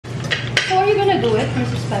gonna do it,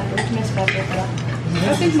 Mrs. Pepper? Miss Pepper pala.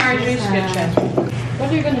 I think Marjorie's kitchen. What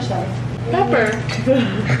are you gonna sell? Pepper.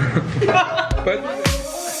 But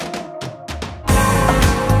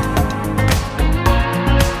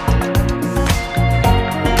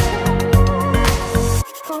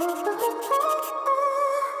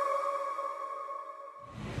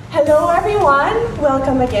hello everyone!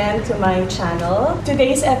 Welcome again to my channel.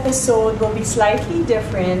 Today's episode will be slightly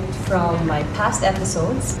different from my past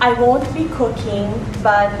episodes. I won't be cooking,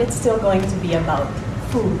 but it's still going to be about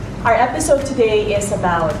food. Our episode today is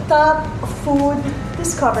about top food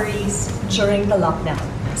discoveries during the lockdown.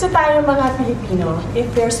 So tayo mga Pilipino, if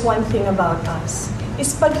there's one thing about us,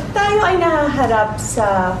 is pag tayo ay nahaharap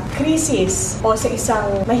sa krisis o sa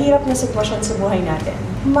isang mahirap na sitwasyon sa buhay natin,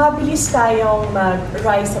 mabilis tayong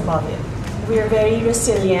mag-rise above it. We're very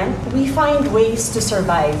resilient. We find ways to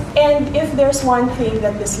survive. And if there's one thing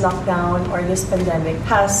that this lockdown or this pandemic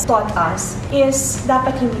has taught us is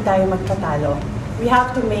dapat hindi tayo magpatalo. We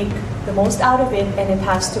have to make the most out of it and it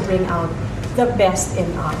has to bring out the best in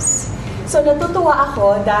us. So natutuwa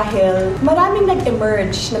ako dahil maraming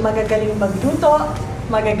nag-emerge na magagaling magluto,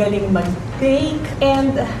 magagaling mag-bake,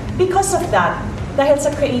 and because of that, dahil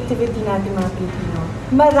sa creativity natin mga Pilipino,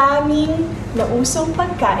 maraming nausong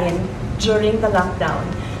pagkain during the lockdown.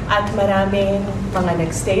 At maraming mga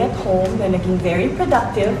nagstay at home na naging very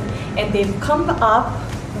productive and they've come up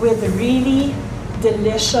with really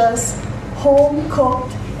delicious,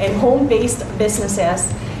 home-cooked and home-based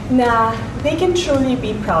businesses na they can truly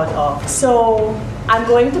be proud of. So, I'm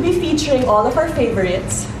going to be featuring all of our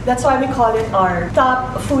favorites. That's why we call it our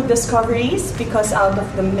top food discoveries, because out of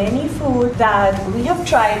the many food that we have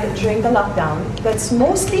tried during the lockdown that's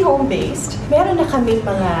mostly home-based, meron na kaming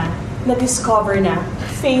mga na-discover na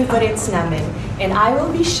favorites namin. And I will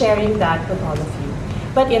be sharing that with all of you.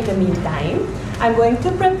 But in the meantime, I'm going to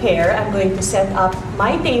prepare, I'm going to set up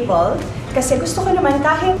my table kasi gusto ko naman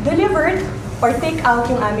kahit delivered or take out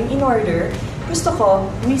yung aming in-order, gusto ko,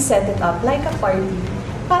 we set it up like a party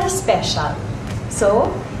para special. So,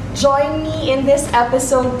 join me in this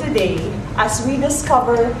episode today as we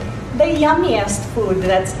discover the yummiest food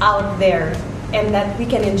that's out there and that we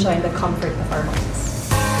can enjoy in the comfort of our homes.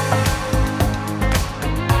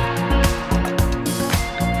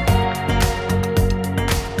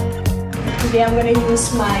 Today I'm going to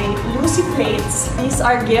use my Lucy plates. These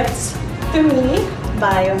are gifts to me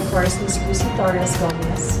by, of course, Miss Lucy Torres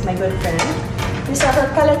Gomez, my good friend. These are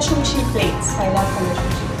her calachuchi plates. I love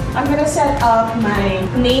calachuchi. I'm gonna set up my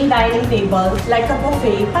main dining table like a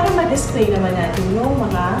buffet para ma-display naman natin yung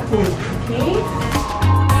mga food. Okay?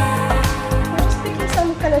 We're just picking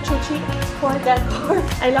some calachuchi for decor.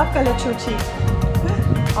 I love calachuchi.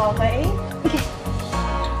 Okay? Okay.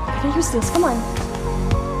 I'm gonna use this. Come on.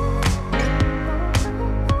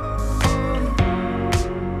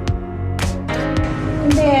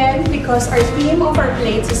 And then, because our theme of our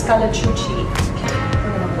plates is calachuchi,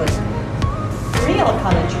 we're gonna put real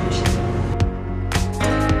calachuchi.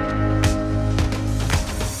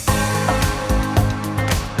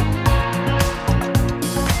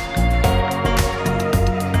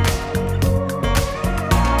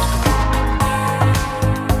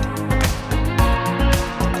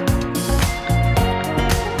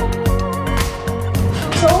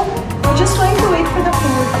 So, we're just going to wait for the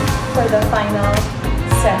food for the final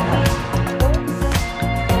setup.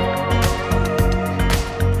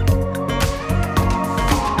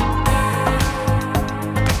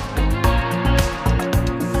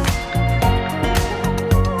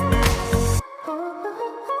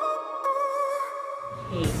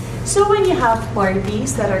 So when you have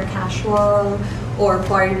parties that are casual or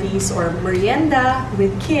parties or merienda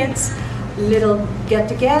with kids, little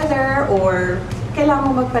get-together or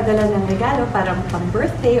kailangan mo magpadala ng regalo parang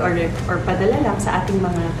pang-birthday or padala lang sa ating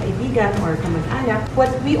mga kaibigan or kamag-anak,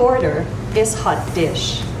 what we order is hot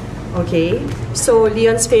dish. Okay? So,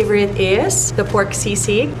 Leon's favorite is the pork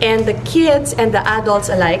sisig. And the kids and the adults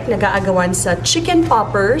alike nag-aagawan sa chicken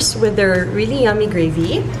poppers with their really yummy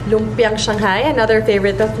gravy. Lumpiang Shanghai, another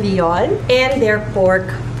favorite of Leon. And their pork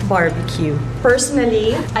barbecue.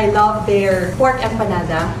 Personally, I love their pork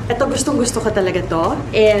empanada. Ito, gustong-gusto ko talaga to.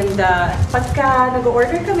 And pagka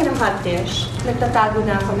nag-order kami ng hot dish, nagtatago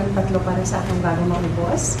na ako ng 3 para sa akin bago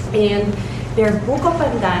maubos. And their buko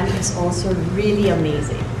pandan is also really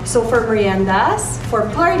amazing. So for meriendas, for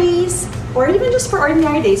parties, or even just for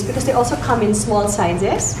ordinary days, because they also come in small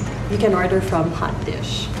sizes, you can order from Hot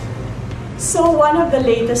Dish. So one of the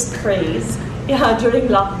latest craze during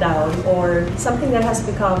lockdown, or something that has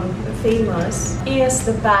become famous, is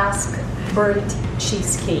the Basque burnt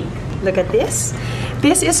cheesecake. Look at this.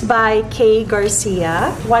 This is by Kay Garcia.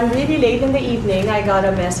 One really late in the evening, I got a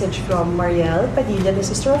message from Marielle Padilla, the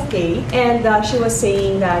sister of Kay, and she was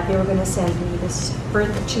saying that they were gonna send me this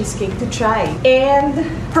birthday cheesecake to try. And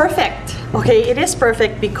perfect! Okay, it is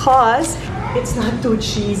perfect because it's not too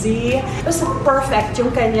cheesy. It's perfect yung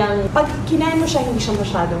kanyang, pag kinain mo siya, hindi siya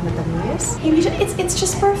masyadong matamis. Hindi siya, it's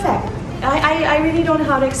just perfect. I really don't know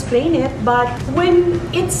how to explain it, but when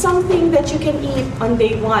it's something that you can eat on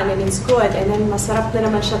day one and it's good, and then masarap na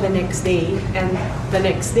naman siya the next day, and the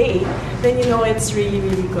next day, then you know it's really,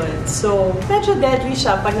 really good. So, medyo deadly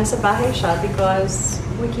siya pag nasa bahay siya because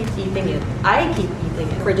we keep eating it. I keep eating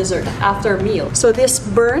it for dessert after a meal. So this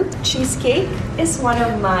burnt cheesecake is one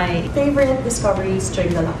of my favorite discoveries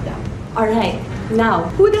during the lockdown. Alright,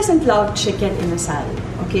 now, who doesn't love chicken inasal?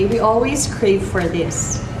 Okay, we always crave for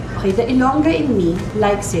this. Okay, the Ilongga in me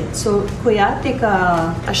likes it. So, Kuya, take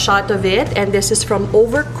a shot of it. And this is from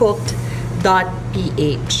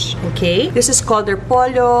overcooked.ph. Okay? This is called their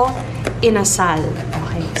Pollo Inasal.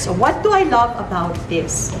 Okay, so what do I love about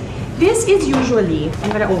this? This is usually,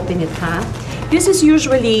 I'm gonna open it, ha? This is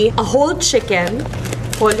usually a whole chicken,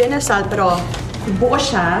 Pollo Inasal, pero buo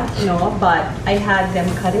siya, no? But I had them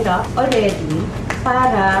cut it up already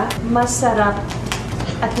para masarap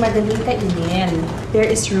at madaling kainin. There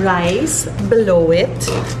is rice below it.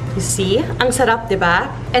 You see? Ang sarap, di ba?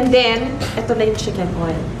 And then, ito na yung chicken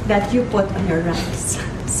oil that you put on your rice.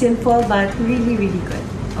 Simple but really, really good.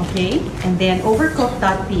 Okay? And then,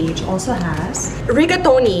 overcooked.ph also has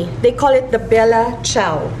rigatoni. They call it the Bella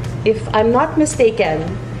Chow. If I'm not mistaken,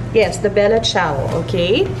 yes, the Bella Chow.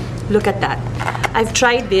 Okay? Look at that. I've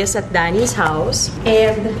tried this at Danny's house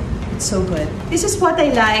and so good. This is what I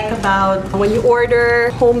like about when you order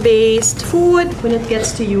home-based food. When it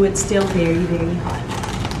gets to you, it's still very, very hot.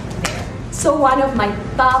 There. So one of my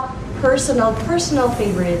top personal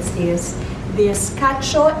favorites is this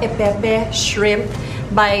cacio e pepe shrimp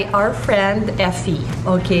by our friend Effie.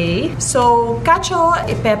 Okay, so cacio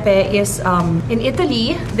e pepe is in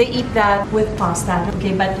Italy they eat that with pasta.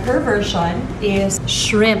 Okay, but her version is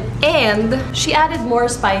shrimp, and she added more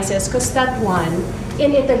spices because that one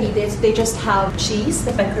in Italy they just have cheese,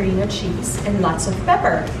 the pecorino cheese, and lots of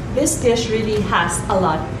pepper. This dish really has a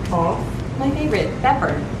lot of my favorite,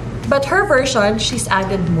 pepper. But her version, she's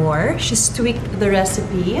added more. She's tweaked the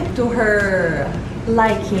recipe to her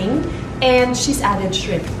liking, and she's added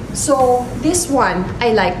shrimp. So this one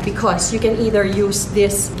I like because you can either use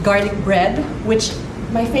this garlic bread, which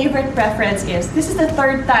my favorite preference is, this is the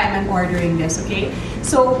third time I'm ordering this, okay?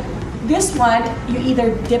 So this one, you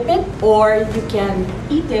either dip it or you can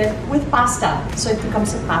eat it with pasta. So it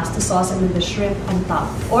becomes a pasta sauce and with the shrimp on top.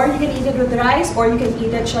 Or you can eat it with rice, or you can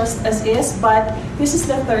eat it just as is, but this is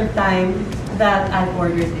the third time that I've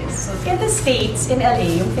ordered this. So in the States, in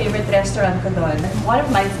LA, yung favorite restaurant ko doon, one of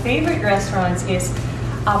my favorite restaurants is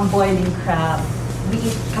Boiling Crab. We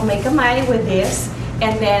eat kamay-kamay with this,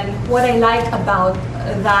 and then what I like about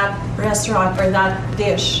that restaurant or that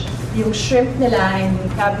dish, yung shrimp nila and yung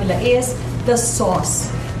crab nila, is the sauce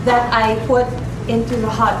that I put into the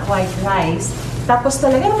hot white rice. Tapos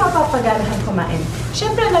talagang mapapaganahan kumain.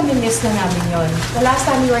 Siyempre, nami-miss na namin yon. The last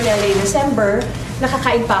time we were in LA, December,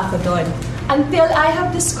 nakakain pa ako doon. Until I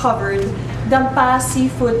have discovered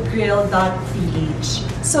dampaseafoodgrill.ph.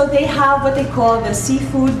 So they have what they call the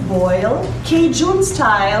seafood boil, Cajun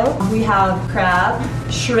style. We have crab,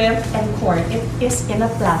 shrimp, and corn. It is in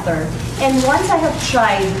a platter. And once I have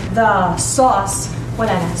tried the sauce,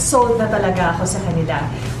 wala na. Sold na talaga ako sa kanila.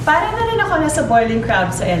 Parang na rin ako nasa Boiling Crab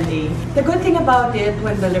sa LA. The good thing about it,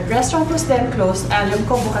 when the restaurant was then closed, alam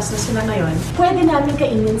ko bukas na sila ngayon, pwede namin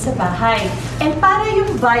kainin sa bahay. And para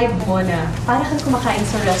yung vibe mo na, para kang kumakain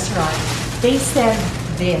sa restaurant, they send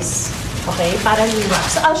this. Okay? Para liwa.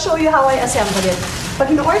 So I'll show you how I assemble it. Pag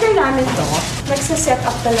in-order namin to, nagsa-set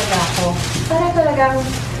up talaga ako. Para talagang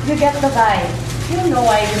you get the vibe. You know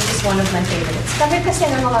why this is one of my favorites. Kami kasi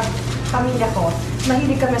ng mga pamilya ko,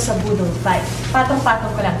 mahilig kami sa budol fight.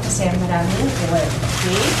 Patong-patong ko lang kasi maraming oil.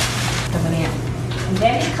 Okay? Tama na yan. And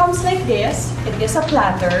then it comes like this. It is a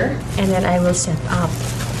platter. And then I will set up.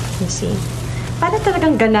 You see? Para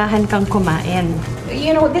talagang ganahan kang kumain.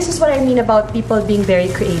 You know, this is what I mean about people being very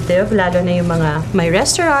creative, lalo na yung mga my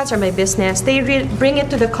restaurants or my business. They bring it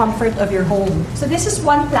to the comfort of your home. So this is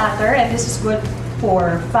one platter, and this is good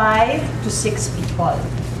for 5 to 6 people.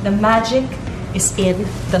 The magic is in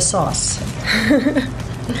the sauce.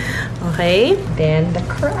 Okay, then the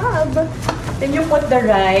crab. Then you put the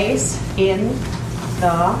rice in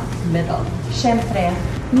the middle. Siyempre,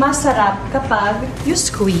 masarap kapag you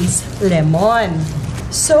squeeze lemon.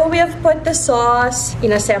 So we have put the sauce,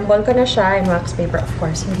 inassemble ko na siya in wax paper. Of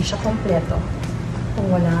course, hindi siya kompleto.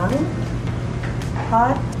 walang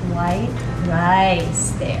hot white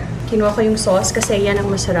rice. There. Kinuha ko yung sauce kasi yan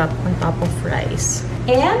ang masarap on top of rice.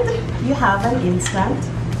 And you have an instant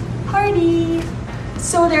party.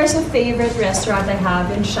 So there's a favorite restaurant I have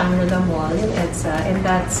in Shangri-La Mall in EDSA, and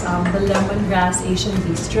that's the Lemongrass Asian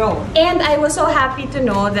Bistro. And I was so happy to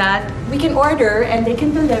know that we can order and they can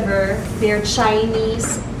deliver their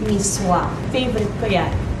Chinese miswa. Favorite ko yan.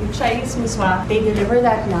 Yung Chinese miswa, they deliver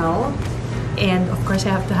that now. And of course, I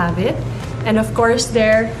have to have it. And of course,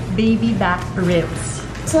 their baby back ribs.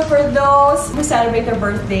 So for those who celebrate their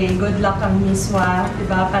birthday, good luck ang miswa.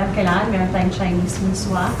 Diba? Parang kailangan meron tayong Chinese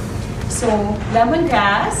miswa. So,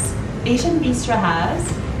 Lemongrass Asian Bistro has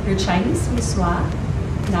your Chinese miswa.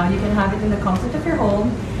 Now you can have it in the comfort of your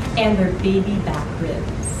home, and their baby back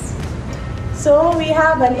ribs. So we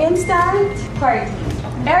have an instant party.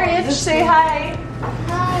 Erich, say hi.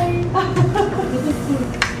 Hi.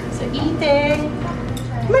 So eating.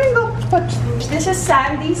 Mango. This is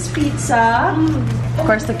Sandy's pizza. Of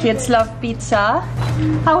course, the kids love pizza.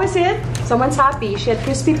 How is it? Someone's happy. She had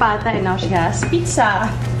crispy pata and now she has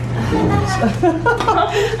pizza.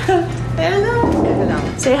 Hello.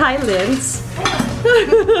 Say hi, Linz.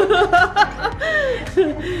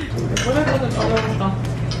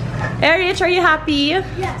 Erich, are you happy?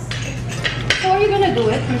 Yes. How are you gonna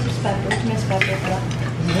do it, Mrs. Pepper? Miss Pepper pala.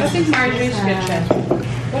 I think Marjorie's kitchen.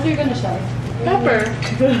 What are you gonna sell? Pepper.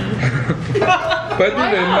 Pwede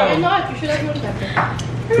rin, Why ma'am. not? You should have more pepper.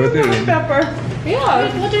 Pwede rin. Pepper.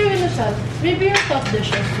 Yeah. What are you gonna sell? Maybe your top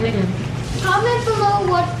dishes. Comment below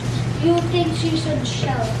what you think she should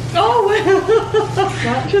sell. Oh,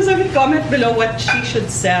 just a comment below what she should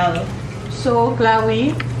sell. So,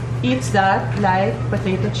 Chloe eats that like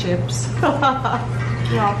potato chips.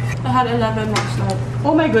 Yeah. I had 11 last night.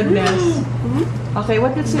 Oh my goodness. Okay,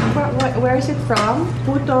 what is it from? Where is it from?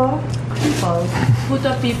 Puto people.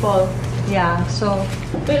 Puta people. Yeah, so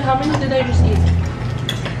Wait, how many did I just eat?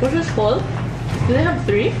 Was this full? Did I have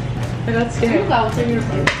 3? I got scared. In your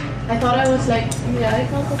plate. I thought I was like, yeah, I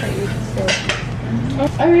thought that I ate still.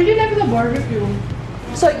 I really like the barbecue.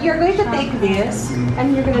 So you're going to take this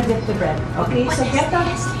and you're gonna dip the bread. Okay? So get the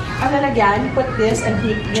and then again put this and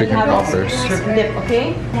dip. Chicken poppers. Dip,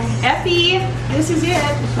 okay? Effie, this is it.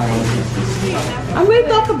 I'm going to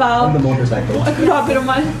talk about the motorcycle. grabe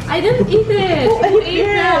naman. I didn't eat it. Who ate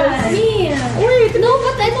that? Me. Wait. No,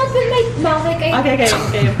 but I not with my mouth. Like I. Okay.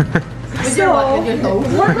 With your what? With your toe?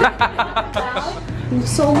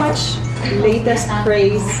 So much latest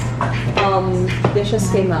craze dishes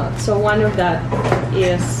came out. So one of that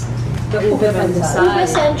is the ube pandesal.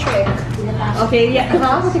 Ube-centric. Okay, yeah.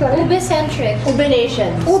 What do you call it? Ube-centric. Ube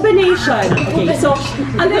Nation. Ube Nation. Okay, so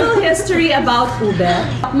a little history about ube.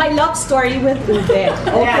 My love story with ube.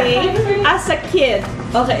 Okay, as a kid,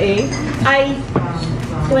 okay,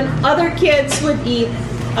 when other kids would eat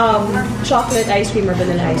chocolate ice cream or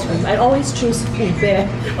vanilla ice cream, I always choose ube.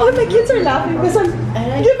 Oh, my kids are laughing because I'm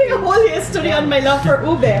giving a whole history on my love for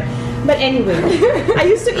ube. But anyway, I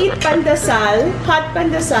used to eat pandesal, hot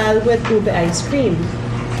pandesal with ube ice cream.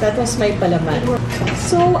 That was my palaman.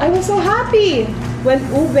 So I was so happy when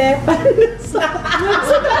ube pandesal. So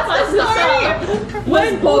that's the story.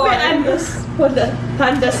 When ube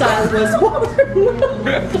pandesal was born.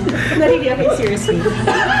 No, really, okay, seriously.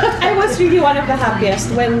 I was really one of the happiest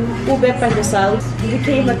when ube pandesal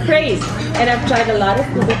became a craze. And I've tried a lot of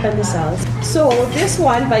ube pandesals. So this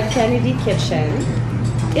one by Kennedy Kitchen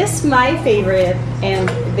is my favorite and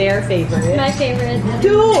their favorite. My favorite.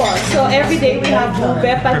 Two. So every day we have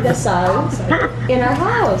ube pandesal in our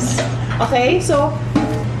house. Okay, so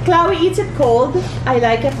Chloe eats it cold. I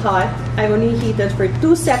like it hot. I only heat it for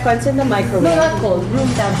 2 seconds in the microwave. No, not cold. Room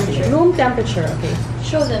temperature. Room temperature, okay.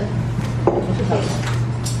 Show them.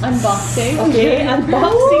 Unboxing. Okay,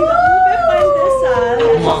 unboxing the ube pandesal.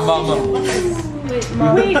 Mama.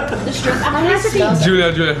 Wait, the shrimp.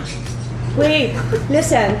 Julia. Wait,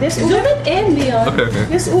 listen. This ube in, Leon. Okay.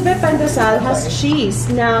 This ube pandesal has cheese.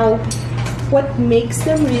 Now, what makes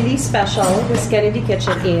them really special, this Kennedy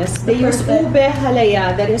Kitchen, is they use ube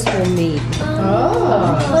halaya that is homemade.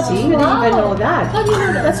 See, you didn't even know that. How do you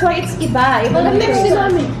know that? That's why it's iba.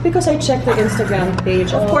 Iba because I checked the Instagram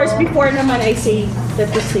page. Of course, before naman I say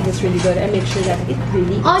that this thing is really good. I make sure that it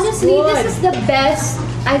really is Honestly, good. this is the best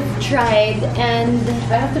I've tried, and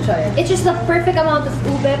I have to try it. it's just the perfect amount of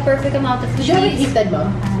ube, perfect amount of cheese. You haven't eaten,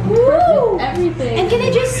 Mom. Woo! Everything. And can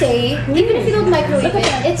I just say, even if you don't microwave it,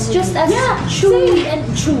 it's just as chewy and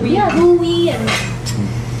gooey and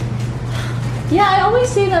Yeah, I always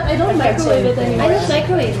say that I don't microwave it anymore. I don't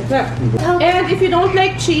microwave it. Yeah. And if you don't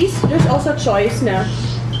like cheese, there's also choice now.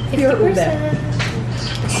 Pure ube.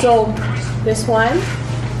 50%. So, this one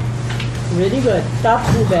Really good. Top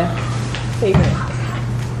ube. Favorite.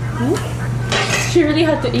 She really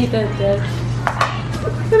had to eat it.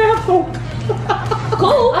 Can I have Coke?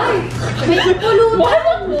 Coke? Ay, may pulutan. Why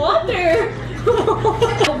not water?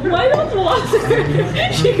 Why not water?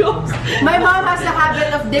 She goes, My mom has the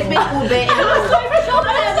habit of dipping ube in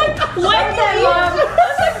why do you eat? I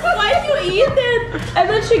was like, why do you eat it? And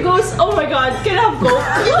then she goes, oh my god, can I have Coke?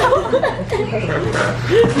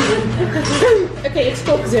 Okay, it's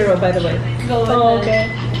Coke Zero, by the way. Oh, okay.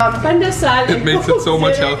 Pandesal. It makes it so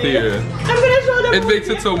much healthier. I'm gonna show them. It makes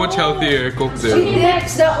it so much healthier, Coke Zero.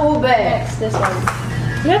 Next, the ube. Next, this one.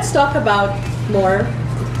 Let's talk about more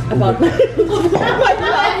about my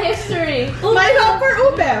What history? love for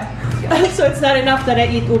ube. So it's not enough that I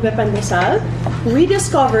eat ube pandesal. We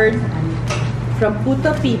discovered from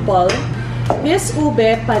Puto people, this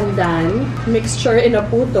ube pandan mixture in a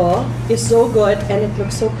puto is so good and it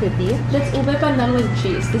looks so pretty. That's ube pandan with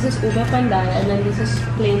cheese. This is ube pandan and then this is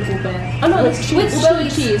plain ube. Oh no, With that's cheese. ube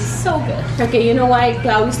with cheese. So good. Okay, you know why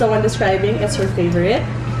Chloe's the one describing? It's her favorite.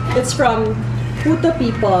 It's from Puto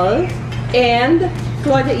people, and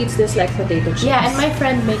Claudia eats this like potato chips. Yeah, and my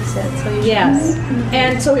friend makes it. So you Yes.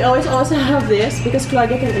 And so we always also have this because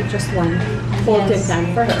Claudia can eat just one whole tin can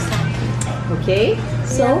for her. Okay?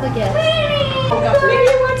 So, Yeah, again.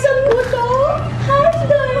 Claudia wants some puto. Hi,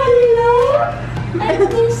 darling. I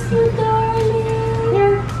miss you, darling.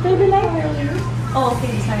 Here, baby like. Oh,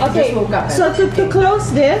 okay. Sorry. Okay, Just woke up. so to close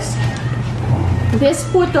this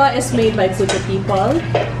puto is made by Puto people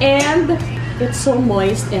and it's so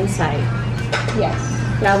moist inside. Yes.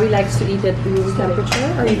 Chloe likes to eat it room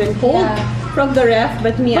temperature or even cold Yeah. from the ref,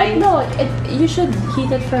 but me, But no, you should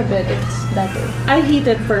heat it for a bit. It's better. I heat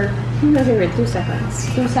it for 2 seconds.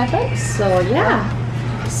 2 seconds? So yeah.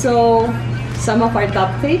 So some of our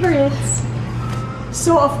top favorites.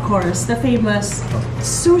 So of course, the famous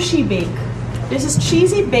sushi bake. This is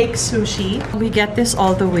cheesy baked sushi. We get this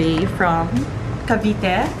all the way from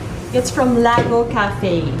Cavite. It's from Lago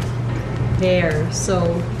Cafe. There. So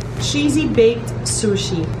cheesy baked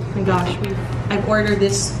sushi. My gosh, I've ordered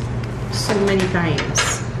this so many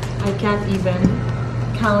times. I can't even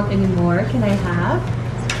count anymore. Can I have?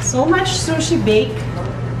 So much sushi bake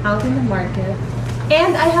out in the market.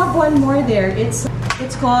 And I have one more there. It's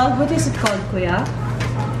called, what is it called, Kuya?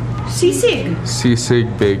 Sisig. Sisig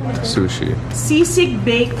baked sushi. Sisig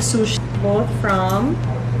baked sushi. Both from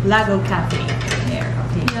Lago Cafe. There,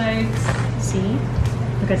 okay. Yikes. See?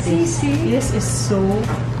 Look at this. Sisig. This is so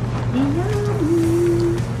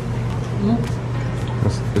yummy.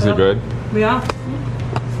 Is it good? Yeah.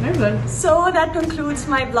 Very good. So that concludes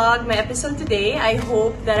my vlog, my episode today. I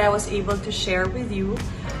hope that I was able to share with you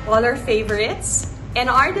all our favorites and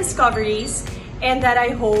our discoveries, and that I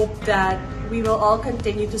hope that we will all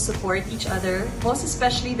continue to support each other, most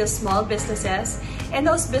especially the small businesses and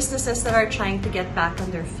those businesses that are trying to get back on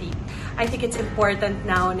their feet. I think it's important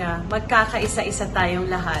now na magkakaisa-isa tayong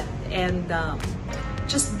lahat and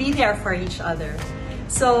just be there for each other.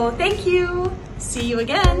 So thank you. See you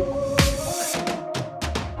again.